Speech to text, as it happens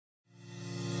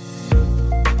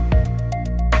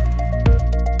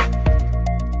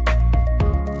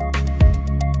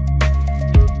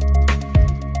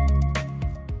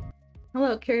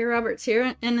Carrie Roberts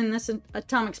here, and in this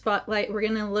Atomic Spotlight, we're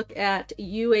going to look at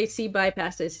UAC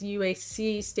bypasses.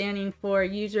 UAC standing for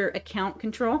User Account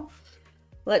Control.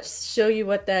 Let's show you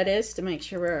what that is to make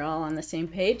sure we're all on the same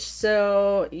page.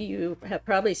 So you have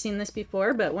probably seen this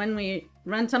before, but when we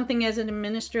run something as an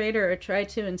administrator or try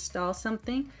to install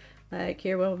something, like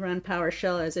here we'll run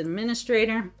PowerShell as an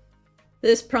administrator,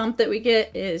 this prompt that we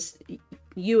get is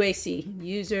UAC,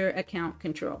 User Account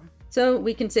Control. So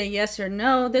we can say yes or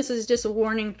no. This is just a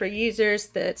warning for users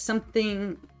that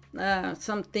something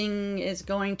is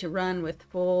going to run with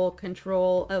full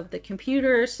control of the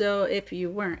computer. So if you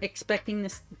weren't expecting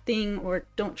this thing or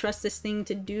don't trust this thing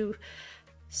to do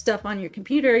stuff on your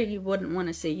computer, you wouldn't want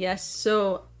to say yes.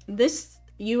 So this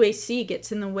UAC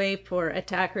gets in the way for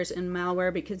attackers and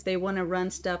malware because they want to run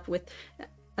stuff with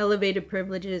elevated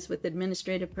privileges, with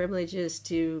administrative privileges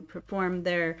to perform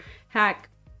their hack,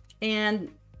 and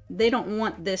they don't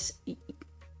want this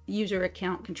user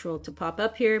account control to pop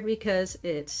up here because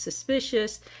it's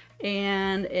suspicious,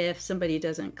 and if somebody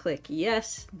doesn't click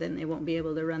yes, then they won't be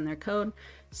able to run their code.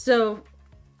 So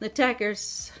the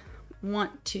attackers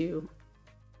want to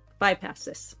bypass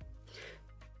this.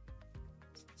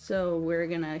 So we're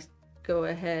gonna go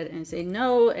ahead and say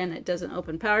no, and it doesn't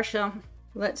open PowerShell.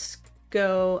 Let's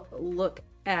go look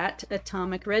at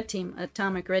Atomic Red Team.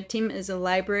 Atomic Red Team is a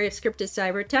library of scripted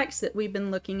cyber attacks that we've been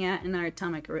looking at in our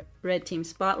Atomic Red Team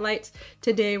spotlights.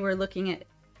 Today we're looking at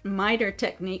MITRE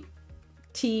technique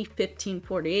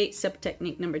T1548,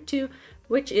 subtechnique number 2,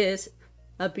 which is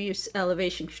abuse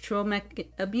elevation control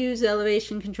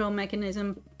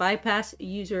mechanism, bypass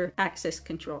user access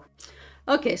control.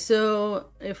 Okay, so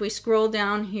if we scroll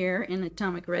down here in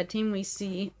Atomic Red Team, we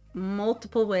see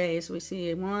multiple ways. We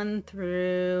see 1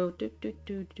 through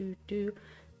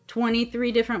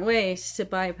 23 different ways to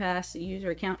bypass user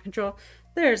account control.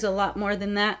 There's a lot more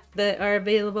than that are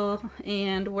available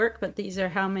and work, but these are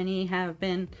how many have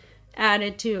been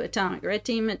added to Atomic Red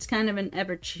Team. It's kind of an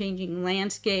ever-changing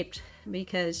landscape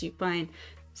because you find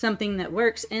something that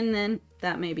works and then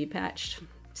that may be patched.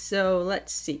 So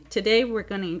let's see. Today we're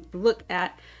going to look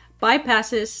at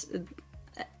bypasses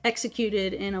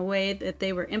executed in a way that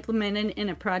they were implemented in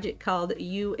a project called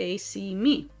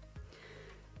UACME.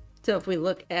 So if we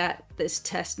look at this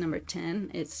test number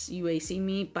 10, it's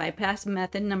UACME bypass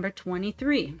method number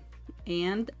 23.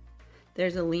 And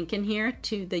there's a link in here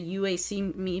to the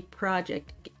UACME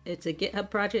project. It's a GitHub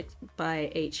project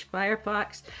by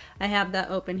Firefox. I have that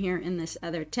open here in this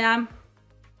other tab.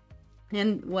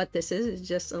 And what this is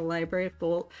just a library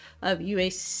full of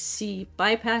UAC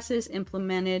bypasses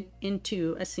implemented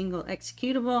into a single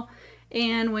executable.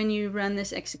 And when you run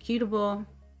this executable,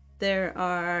 there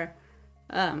are,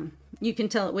 you can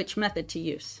tell it which method to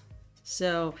use.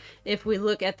 So if we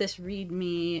look at this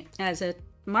README as a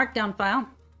markdown file,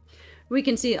 we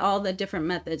can see all the different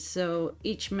methods. So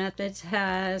each method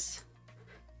has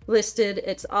listed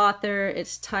its author,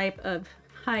 its type of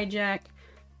hijack,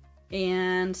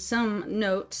 and some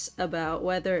notes about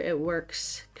whether it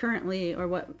works currently or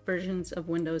what versions of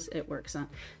Windows it works on.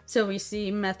 So we see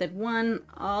method 1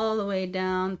 all the way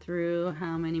down through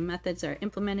how many methods are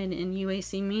implemented in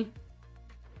UACME.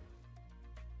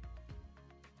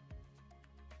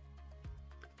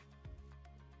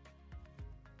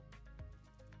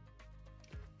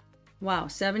 Wow,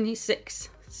 76.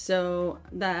 So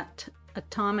that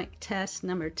Atomic test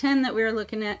number 10 that we were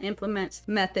looking at implements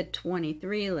method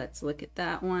 23. Let's look at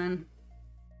that one.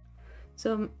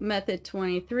 So method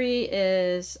 23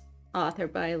 is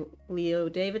authored by Leo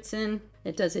Davidson.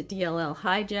 It does a DLL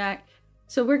hijack.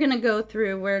 So we're going to go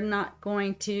through, we're not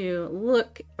going to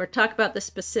look or talk about the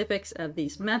specifics of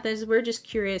these methods. We're just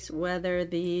curious whether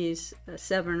these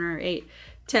 7 or 8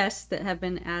 tests that have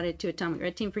been added to Atomic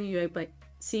Red Team for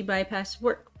UAC bypass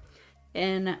work,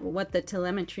 and what the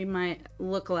telemetry might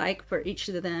look like for each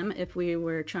of them if we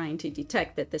were trying to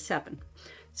detect that this happened.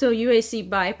 So UAC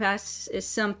bypass is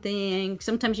something,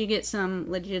 sometimes you get some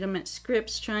legitimate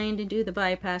scripts trying to do the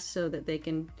bypass so that they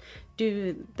can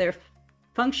do their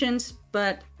functions,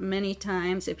 but many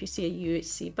times if you see a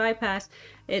UAC bypass,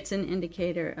 it's an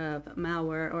indicator of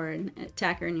malware or an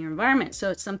attacker in your environment.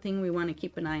 So it's something we want to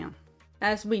keep an eye on.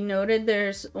 As we noted,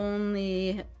 there's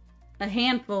only a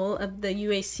handful of the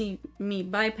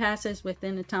UACME bypasses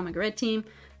within Atomic Red Team.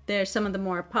 They're some of the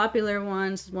more popular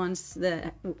ones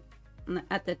that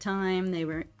at the time they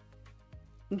were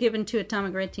given to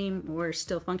Atomic Red Team were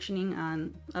still functioning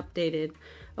on updated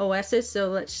OSs. So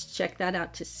let's check that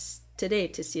out today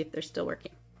to see if they're still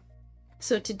working.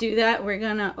 So to do that, we're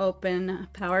gonna open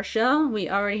PowerShell. We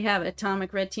already have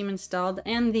Atomic Red Team installed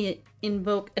and the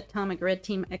Invoke Atomic Red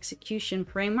Team execution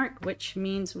framework, which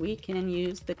means we can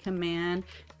use the command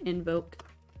invoke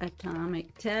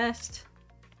atomic test.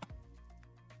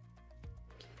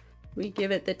 We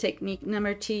give it the technique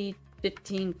number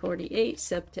T1548,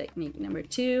 subtechnique number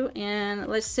 2, and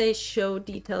let's say show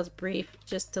details brief,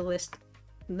 just to list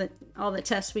all the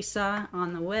tests we saw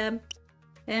on the web.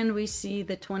 And we see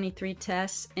the 23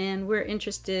 tests, and we're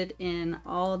interested in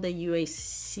all the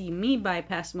UACME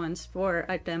bypass ones for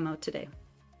a demo today.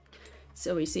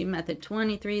 So we see method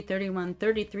 23, 31,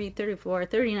 33, 34,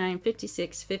 39,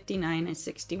 56, 59, and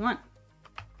 61.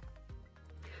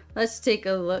 Let's take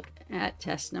a look at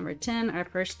test number 10, our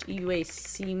first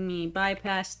UACME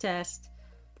bypass test.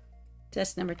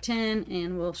 Test number 10,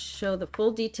 and we'll show the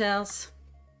full details.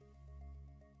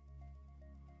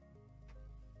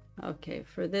 Okay,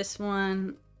 for this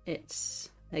one, it's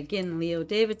again Leo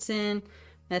Davidson,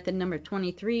 method number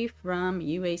 23 from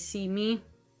UACME.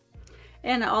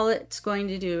 And all it's going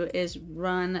to do is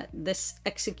run this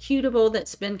executable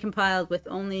that's been compiled with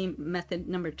only method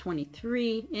number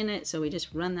 23 in it. So we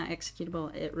just run that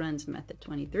executable, it runs method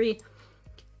 23.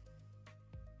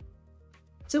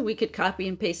 So we could copy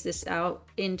and paste this out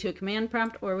into a command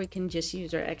prompt, or we can just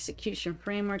use our execution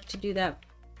framework to do that.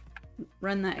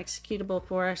 Run that executable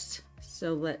for us.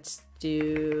 So let's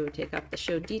take off the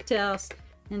show details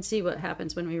and see what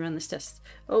happens when we run this test.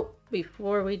 Oh,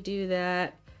 before we do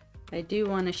that, I do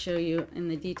want to show you in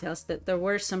the details that there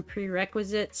were some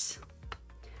prerequisites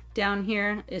down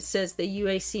here. It says the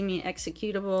UACME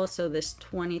executable, so this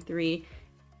 23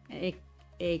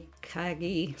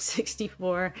 AKG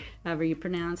 64, however you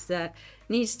pronounce that,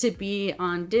 needs to be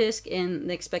on disk in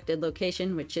the expected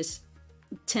location, which is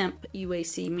temp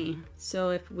UACME. So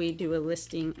if we do a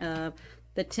listing of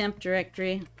the temp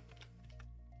directory,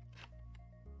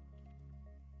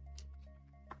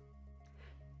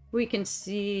 we can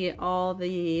see all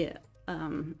the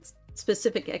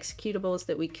specific executables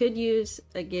that we could use.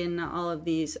 Again, not all of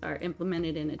these are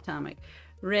implemented in Atomic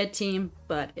Red Team,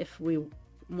 but if we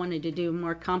wanted to do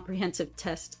more comprehensive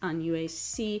tests on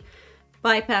UAC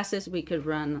bypasses, we could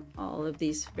run all of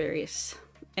these various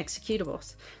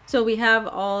executables. So we have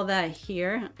all that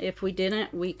here. If we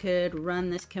didn't, we could run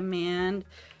this command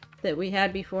that we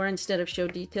had before. Instead of show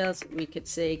details, we could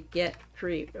say get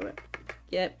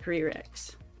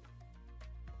prereqs,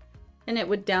 and it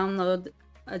would download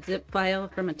a zip file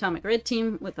from Atomic Red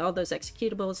Team with all those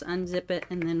executables, unzip it,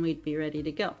 and then we'd be ready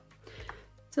to go.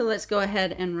 So let's go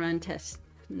ahead and run test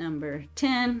number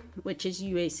 10, which is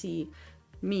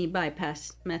UACME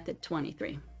bypass method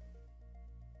 23.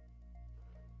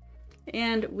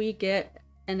 And we get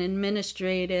an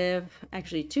administrative,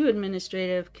 actually 2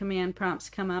 administrative command prompts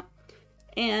come up,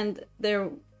 and there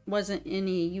wasn't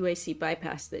any UAC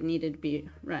bypass that needed to be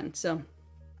run. So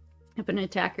if an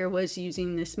attacker was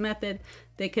using this method,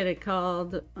 they could have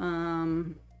called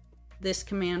this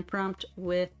command prompt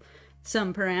with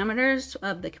some parameters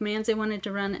of the commands they wanted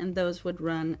to run, and those would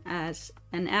run as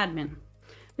an admin.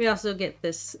 We also get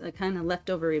this kind of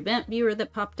leftover event viewer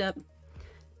that popped up,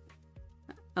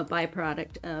 a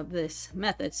byproduct of this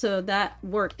method. So that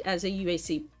worked as a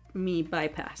UACME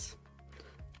bypass.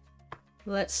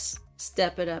 Let's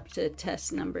step it up to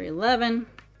test number 11,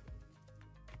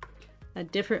 a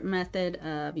different method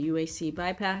of UAC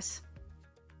bypass.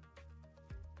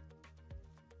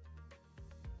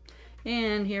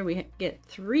 And here we get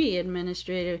 3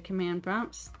 administrative command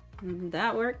prompts, and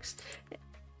that works.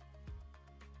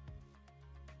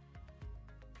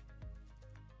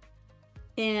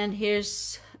 And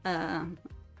here's a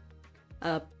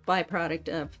byproduct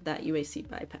of that UAC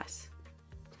bypass.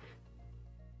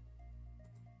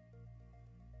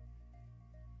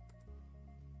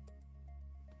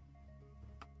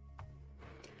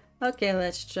 Okay,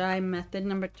 let's try method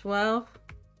number 12.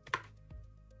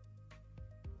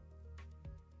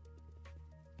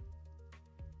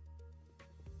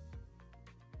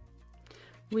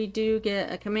 We do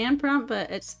get a command prompt, but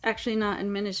it's actually not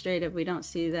administrative. We don't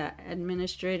see that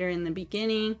administrator in the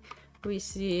beginning. We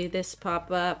see this pop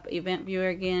up, event viewer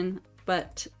again,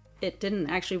 but it didn't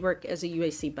actually work as a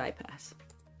UAC bypass.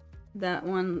 That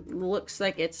one looks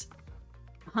like it's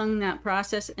hung that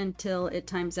process until it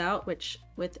times out, which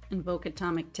with invoke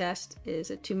atomic test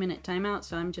is a 2-minute timeout.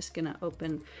 So I'm just gonna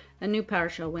open a new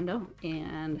PowerShell window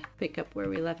and pick up where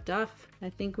we left off. I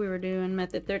think we were doing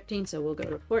method 13, so we'll go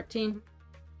to 14.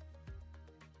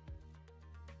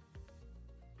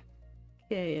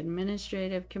 Okay,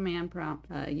 administrative command prompt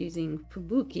using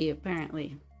Fubuki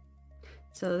apparently.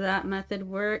 So that method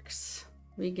works.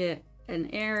 We get an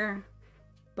error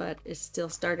but it still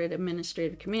started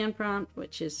administrative command prompt,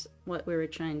 which is what we were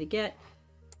trying to get.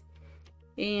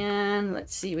 And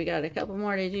let's see, we got a couple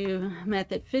more to do.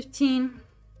 Method 15,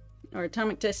 or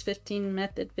atomic test 15,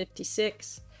 method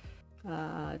 56.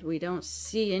 We don't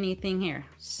see anything here.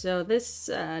 So this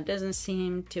doesn't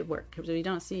seem to work because we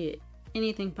don't see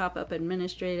anything pop up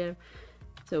administrative.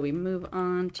 So we move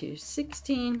on to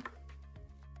 16.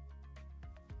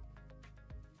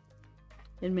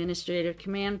 Administrative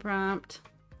command prompt.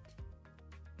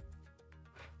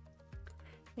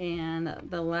 And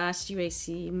the last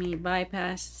UACME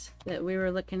bypass that we were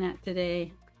looking at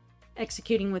today,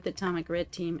 executing with Atomic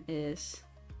Red Team, is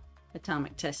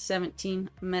atomic test 17,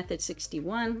 method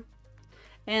 61.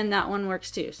 And that one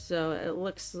works too. So it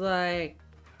looks like,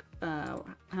 how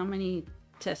many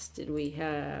tests did we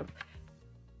have?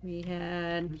 We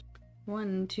had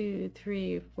 1, 2,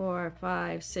 3, 4,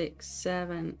 5, 6,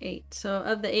 7, 8. So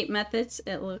of the 8 methods,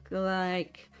 it looked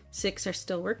like 6 are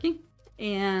still working.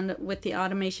 And with the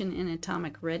automation in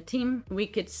Atomic Red Team, we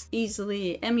could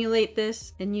easily emulate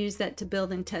this and use that to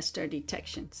build and test our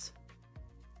detections.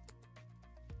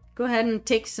 Go ahead and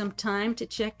take some time to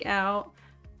check out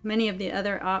many of the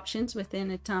other options within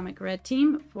Atomic Red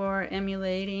Team for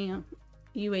emulating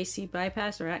UAC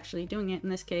bypass, or actually doing it in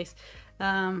this case.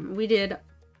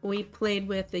 We played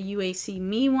with the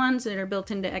UACME ones that are built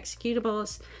into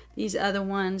executables. These other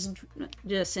ones,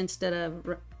 just instead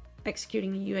of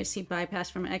executing a UAC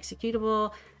bypass from an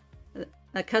executable,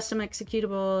 a custom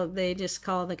executable, they just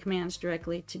call the commands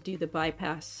directly to do the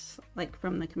bypass, like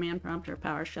from the command prompt or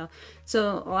PowerShell.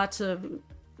 So lots of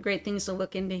great things to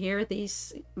look into here.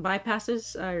 These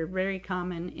bypasses are very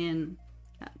common in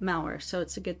malware, so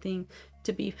it's a good thing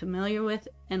to be familiar with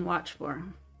and watch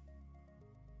for.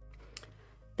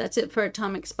 That's it for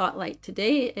Atomic Spotlight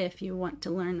today. If you want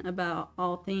to learn about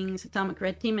all things Atomic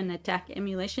Red Team and attack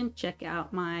emulation, check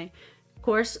out my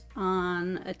course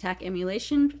on attack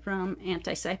emulation from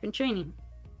Antisyphon Training.